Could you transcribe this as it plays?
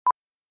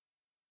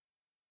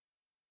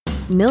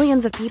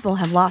Millions of people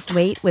have lost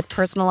weight with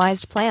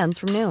personalized plans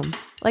from Noom.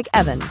 Like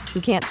Evan, who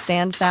can't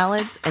stand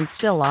salads and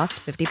still lost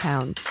 50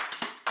 pounds.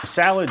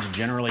 Salads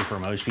generally for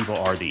most people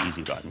are the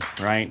easy button,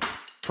 right?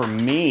 For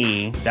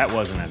me, that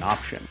wasn't an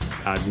option.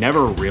 I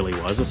never really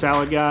was a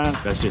salad guy.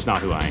 That's just not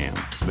who I am.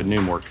 But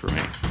Noom worked for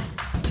me.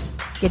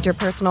 Get your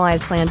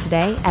personalized plan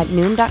today at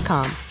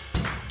Noom.com.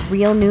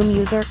 Real Noom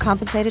user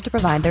compensated to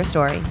provide their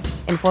story.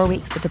 In 4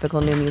 weeks, the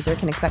typical Noom user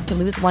can expect to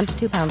lose 1 to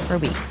 2 pounds per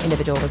week.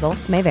 Individual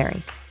results may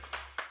vary.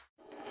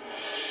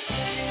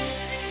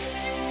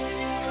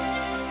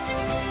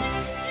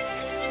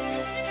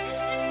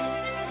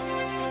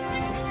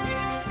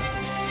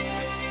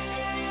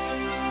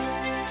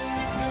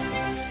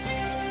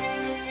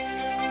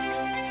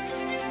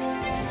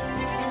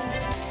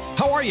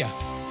 How are you?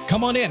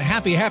 Come on in.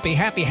 Happy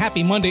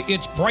Monday.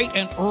 It's bright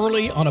and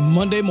early on a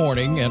Monday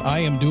morning, and I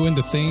am doing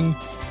the thing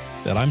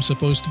that I'm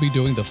supposed to be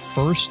doing the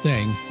first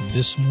thing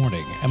this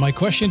morning. And my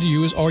question to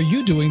you is, are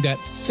you doing that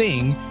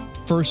thing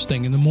first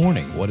thing in the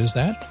morning? What is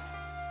that?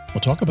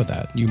 We'll talk about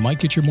that. You might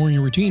get your morning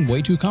routine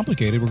way too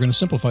complicated. We're going to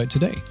simplify it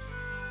today.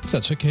 If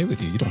that's okay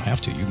with you, you don't have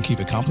to. You can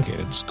keep it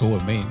complicated. It's cool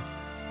with me.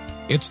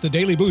 It's the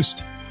Daily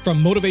Boost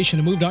from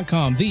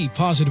motivationtomove.com, the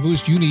positive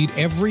boost you need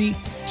every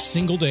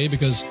single day,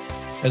 because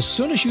as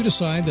soon as you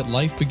decide that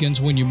life begins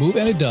when you move,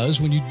 and it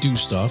does when you do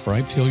stuff,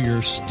 right? Feel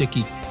your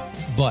sticky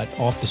butt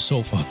off the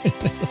sofa.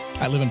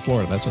 I live in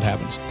Florida. That's what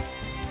happens.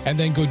 And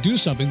then go do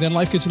something. Then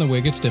life gets in the way.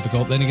 It gets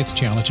difficult. Then it gets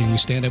challenging. We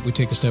stand up. We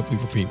take a step. We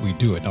repeat. We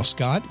do it. Now,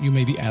 Scott, you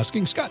may be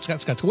asking, Scott,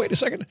 wait a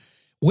second.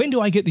 When do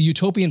I get the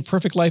utopian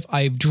perfect life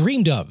I've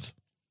dreamed of?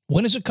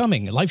 When is it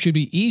coming? Life should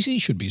be easy.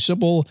 Should be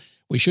simple.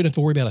 We shouldn't have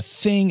to worry about a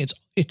thing. It's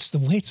the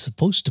way it's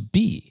supposed to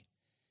be.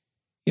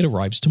 It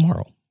arrives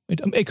tomorrow.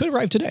 It could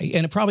arrive today,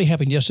 and it probably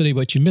happened yesterday,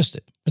 but you missed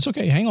it. It's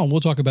okay. Hang on. We'll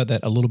talk about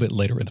that a little bit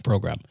later in the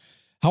program.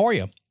 How are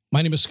you?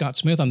 My name is Scott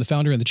Smith. I'm the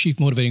founder and the chief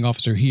motivating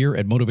officer here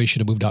at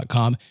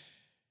motivationtomove.com.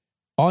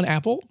 On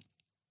Apple,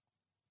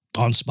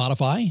 on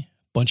Spotify, a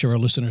bunch of our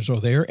listeners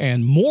are there,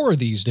 and more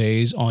these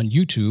days on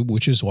YouTube,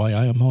 which is why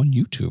I am on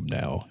YouTube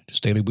now.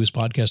 Just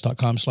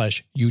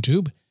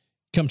dailyboostpodcast.com/YouTube.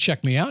 Come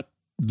check me out.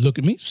 Look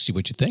at me. See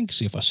what you think.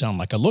 See if I sound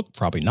like I look.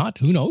 Probably not.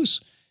 Who knows?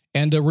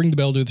 And ring the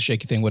bell, do the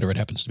shaky thing, whatever it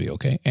happens to be,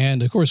 okay?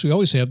 And, of course, we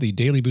always have the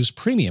Daily Boost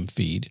Premium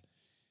feed.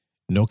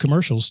 No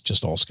commercials,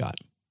 just all Scott.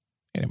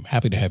 And I'm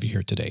happy to have you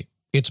here today.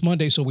 It's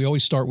Monday, so we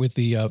always start with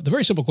the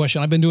very simple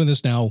question. I've been doing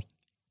this now.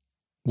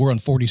 We're on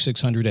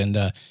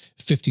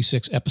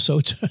 4,656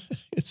 episodes.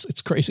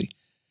 It's crazy.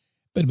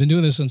 But I've been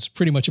doing this since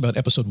pretty much about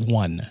episode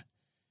 1,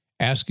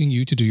 asking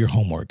you to do your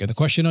homework. And the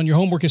question on your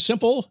homework is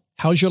simple.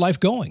 How's your life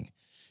going?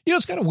 You know,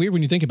 it's kind of weird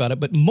when you think about it,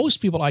 but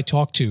most people I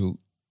talk to,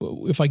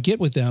 if I get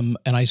with them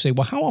and I say,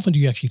 well, how often do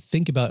you actually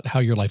think about how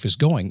your life is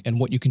going and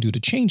what you can do to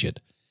change it?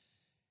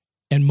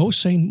 And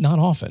most say not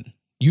often.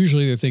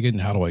 Usually they're thinking,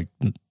 how do I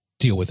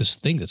deal with this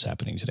thing that's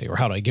happening today? Or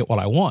how do I get what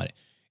I want?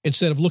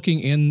 Instead of looking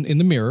in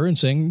the mirror and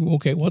saying,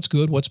 okay, what's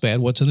good, what's bad,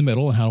 what's in the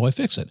middle, and how do I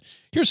fix it?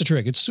 Here's a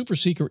trick. It's a super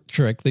secret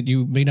trick that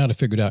you may not have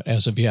figured out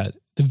as of yet.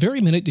 The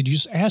very minute that you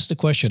just ask the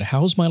question,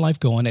 how's my life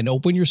going, and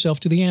open yourself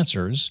to the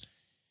answers,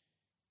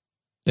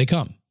 they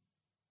come.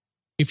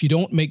 If you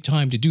don't make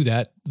time to do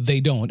that, they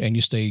don't, and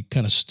you stay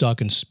kind of stuck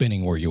and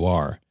spinning where you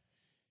are.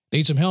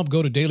 Need some help?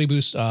 Go to Daily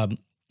Boost.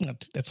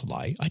 That's a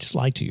lie. I just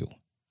lied to you.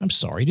 I'm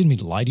sorry. I didn't mean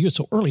to lie to you. It's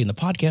so early in the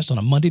podcast on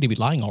a Monday to be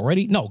lying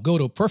already. No, go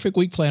to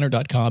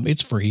perfectweekplanner.com.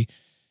 It's free.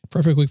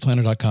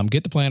 Perfectweekplanner.com.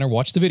 Get the planner,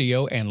 watch the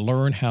video, and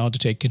learn how to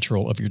take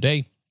control of your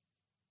day.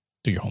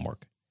 Do your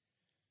homework.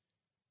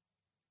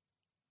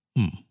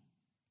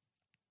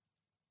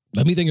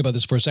 Let me think about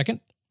this for a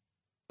second,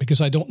 because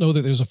I don't know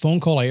that there's a phone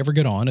call I ever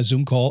get on, a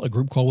Zoom call, a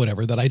group call,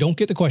 whatever, that I don't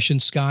get the question,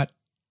 Scott,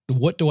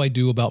 what do I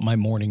do about my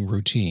morning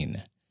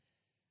routine?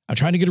 I'm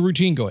trying to get a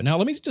routine going. Now,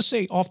 let me just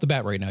say off the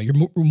bat right now, your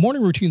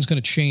morning routine is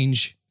going to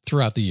change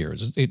throughout the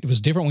years. It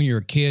was different when you were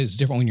a kid. It's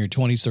different when you're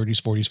 20s,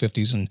 30s, 40s,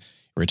 50s, and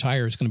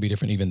retire. It's going to be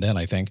different even then,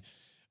 I think.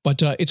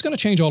 But it's going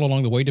to change all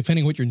along the way,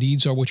 depending what your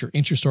needs are, what your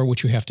interests are,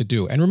 what you have to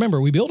do. And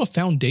remember, we build a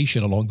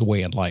foundation along the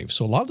way in life.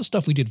 So a lot of the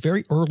stuff we did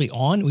very early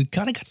on, we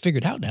kind of got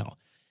figured out now.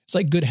 It's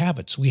like good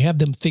habits. We have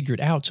them figured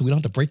out, so we don't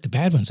have to break the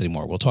bad ones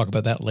anymore. We'll talk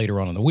about that later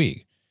on in the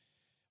week.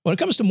 When it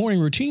comes to morning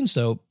routines,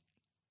 though,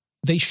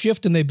 they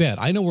shift and they bend.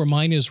 I know where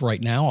mine is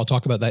right now. I'll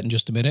talk about that in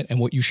just a minute and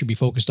what you should be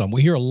focused on.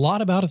 We hear a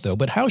lot about it, though,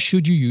 but how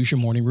should you use your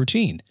morning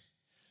routine?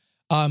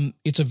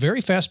 It's a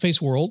very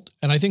fast-paced world,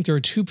 and I think there are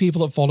two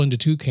people that fall into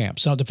two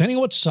camps. Now, depending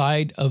on what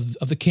side of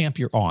the camp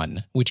you're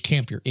on, which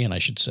camp you're in, I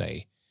should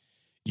say,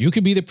 you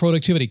could be the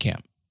productivity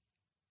camp.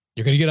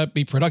 You're going to get up,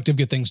 be productive,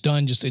 get things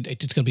done. It's going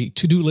to be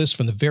to-do list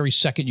from the very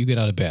second you get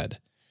out of bed.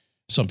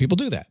 Some people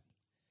do that.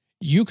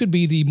 You could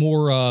be the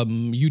more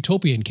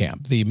utopian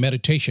camp, the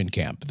meditation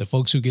camp, the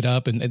folks who get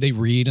up and they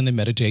read and they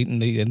meditate and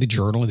they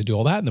journal and they do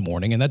all that in the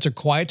morning. And that's a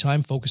quiet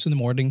time, focus in the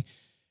morning.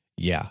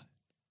 Yeah,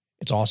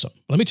 it's awesome.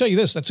 Let me tell you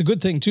this, that's a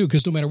good thing too,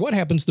 because no matter what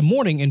happens, the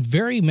morning in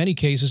very many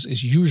cases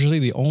is usually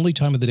the only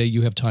time of the day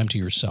you have time to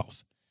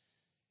yourself.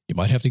 You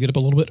might have to get up a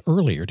little bit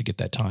earlier to get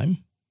that time.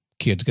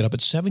 kids get up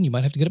at 7, you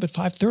might have to get up at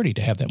 5:30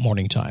 to have that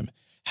morning time.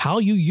 How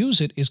you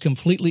use it is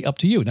completely up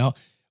to you. Now,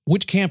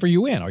 which camp are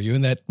you in? Are you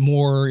in that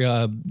more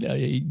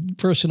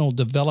personal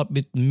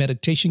development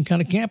meditation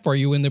kind of camp? Or are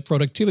you in the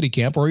productivity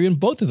camp? Or are you in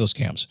both of those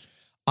camps?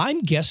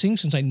 I'm guessing,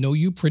 since I know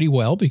you pretty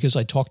well because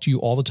I talk to you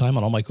all the time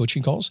on all my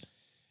coaching calls,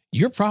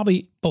 you're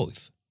probably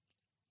both.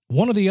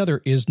 One or the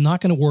other is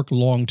not going to work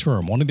long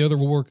term. One or the other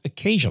will work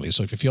occasionally.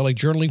 So if you feel like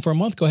journaling for a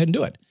month, go ahead and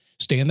do it.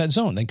 Stay in that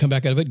zone. Then come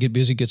back out of it, get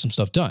busy, get some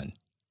stuff done.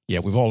 Yeah,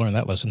 we've all learned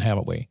that lesson,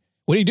 haven't we?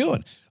 What are you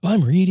doing? Well,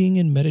 I'm reading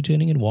and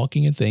meditating and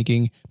walking and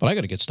thinking, but I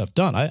got to get stuff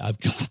done.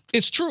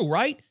 It's true,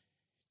 right?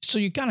 So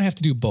you kind of have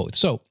to do both.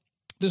 So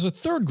there's a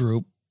third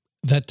group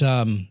that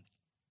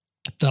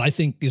I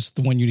think is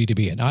the one you need to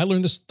be in. Now, I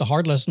learned this the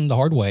hard lesson, the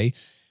hard way.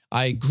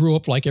 I grew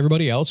up like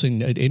everybody else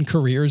in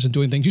careers and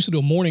doing things. Used to do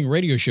a morning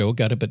radio show,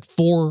 got up at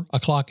 4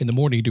 o'clock in the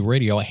morning to do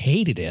radio. I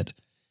hated it,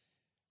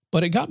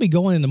 but it got me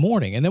going in the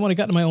morning. And then when I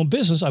got into my own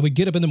business, I would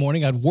get up in the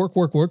morning, I'd work,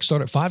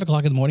 start at 5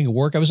 o'clock in the morning and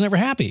work. I was never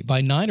happy. By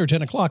 9 or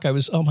 10 o'clock, I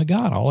was, oh my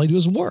God, all I do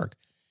is work.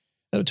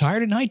 I was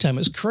tired at nighttime. It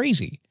was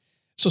crazy.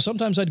 So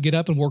sometimes I'd get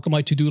up and work on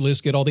my to-do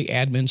list, get all the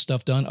admin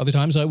stuff done. Other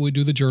times I would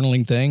do the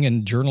journaling thing,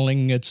 and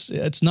journaling,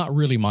 it's not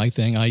really my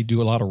thing. I do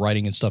a lot of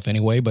writing and stuff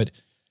anyway, but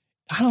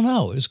I don't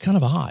know. It's kind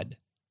of odd.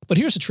 But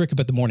here's the trick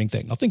about the morning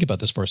thing. Now think about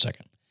this for a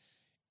second.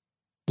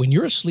 When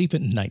you're asleep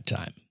at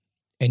nighttime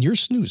and you're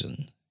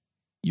snoozing,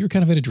 you're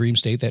kind of in a dream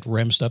state, that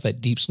REM stuff,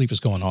 that deep sleep is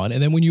going on. And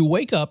then when you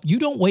wake up, you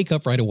don't wake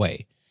up right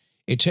away.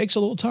 It takes a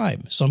little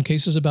time. Some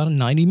cases about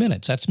 90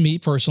 minutes. That's me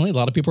personally. A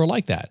lot of people are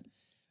like that.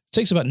 It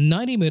takes about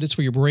 90 minutes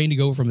for your brain to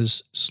go from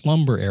this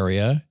slumber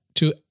area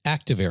to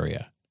active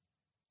area.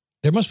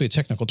 There must be a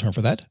technical term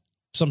for that.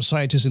 Some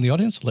scientists in the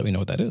audience, let me know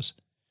what that is.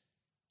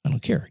 I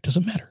don't care. It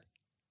doesn't matter.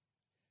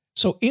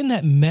 So in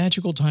that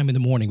magical time in the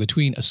morning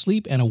between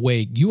asleep and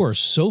awake, you are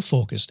so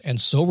focused and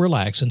so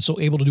relaxed and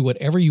so able to do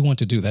whatever you want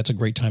to do. That's a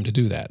great time to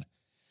do that.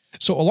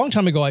 So a long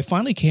time ago, I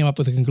finally came up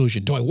with a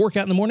conclusion. Do I work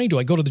out in the morning? Do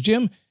I go to the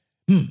gym?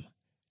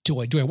 Do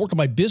I work on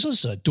my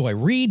business? Do I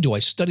read? Do I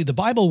study the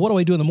Bible? What do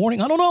I do in the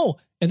morning? I don't know.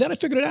 And then I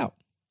figured it out.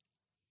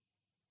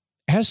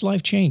 As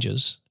life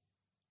changes,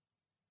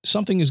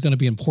 something is going to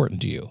be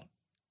important to you.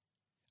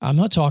 I'm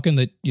not talking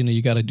that,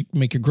 you got to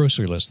make your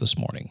grocery list this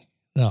morning.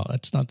 No,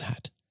 that's not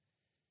that.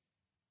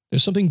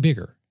 There's something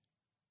bigger,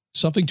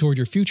 something toward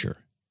your future.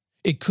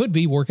 It could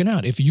be working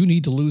out. If you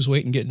need to lose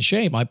weight and get in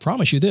shape, I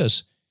promise you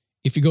this,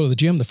 if you go to the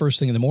gym the first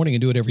thing in the morning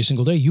and do it every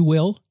single day, you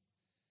will.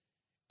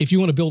 If you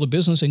want to build a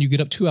business and you get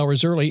up 2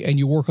 hours early and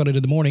you work on it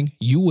in the morning,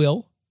 you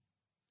will.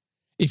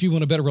 If you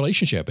want a better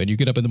relationship and you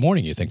get up in the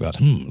morning, you think about,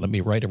 let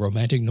me write a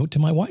romantic note to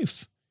my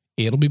wife.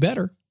 It'll be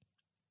better.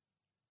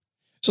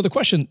 So the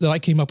question that I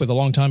came up with a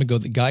long time ago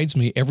that guides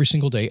me every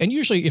single day, and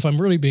usually if I'm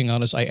really being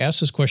honest, I ask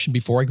this question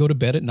before I go to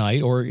bed at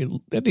night or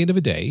at the end of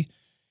a day.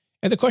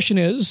 And the question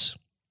is,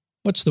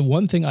 what's the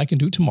one thing I can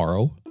do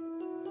tomorrow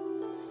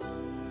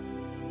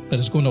that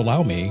is going to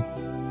allow me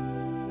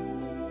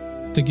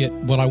to get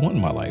what I want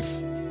in my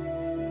life?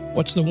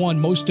 What's the one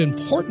most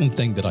important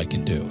thing that I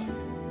can do?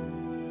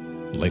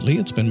 Lately,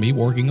 it's been me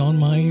working on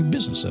my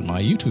business and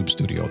my YouTube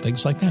studio,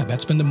 things like that.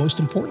 That's been the most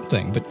important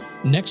thing. But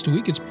next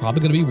week, it's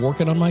probably going to be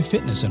working on my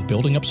fitness and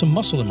building up some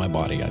muscle in my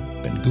body.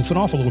 I've been goofing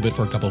off a little bit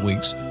for a couple of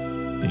weeks.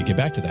 Then you get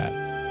back to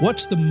that.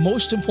 What's the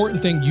most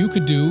important thing you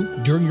could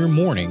do during your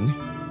morning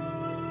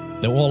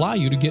that will allow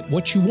you to get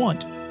what you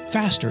want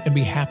faster and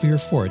be happier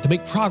for it, to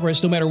make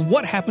progress no matter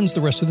what happens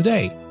the rest of the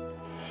day?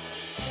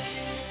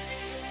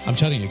 I'm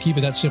telling you, keep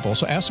it that simple.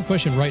 So ask the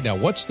question right now.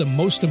 What's the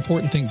most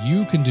important thing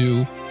you can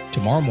do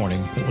tomorrow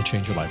morning that will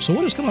change your life? So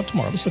what is coming up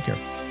tomorrow? Let's look here.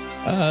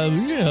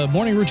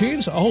 Morning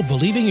routines. Oh,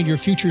 believing in your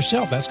future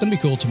self. That's going to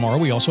be cool tomorrow.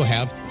 We also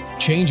have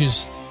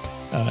changes,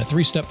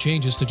 3-step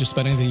changes to just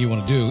about anything you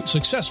want to do.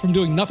 Success from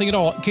doing nothing at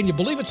all. Can you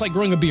believe it's like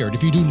growing a beard?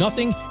 If you do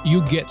nothing,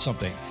 you get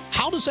something.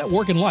 How does that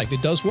work in life?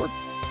 It does work.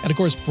 And of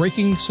course,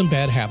 breaking some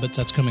bad habits.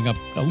 That's coming up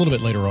a little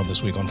bit later on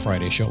this week on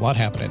Friday show. A lot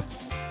happening.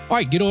 All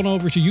right, get on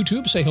over to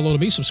YouTube, say hello to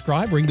me,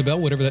 subscribe, ring the bell,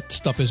 whatever that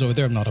stuff is over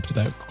there. I'm not up to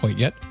that quite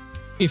yet.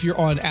 If you're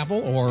on Apple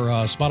or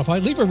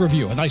Spotify, leave a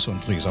review, a nice one,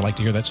 please. I like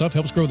to hear that stuff.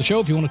 Helps grow the show.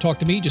 If you want to talk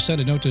to me, just send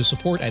a note to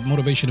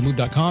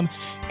support@motivationtomove.com.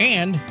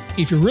 And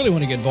if you really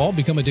want to get involved,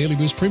 become a Daily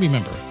Boost Premium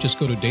member. Just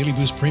go to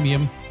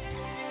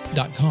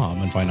dailyboostpremium.com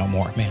and find out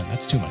more. Man,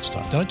 that's too much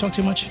stuff. Did I talk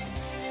too much?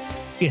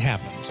 It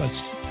happens.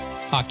 That's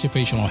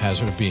occupational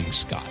hazard of being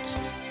Scott.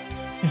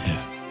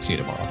 See you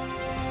tomorrow.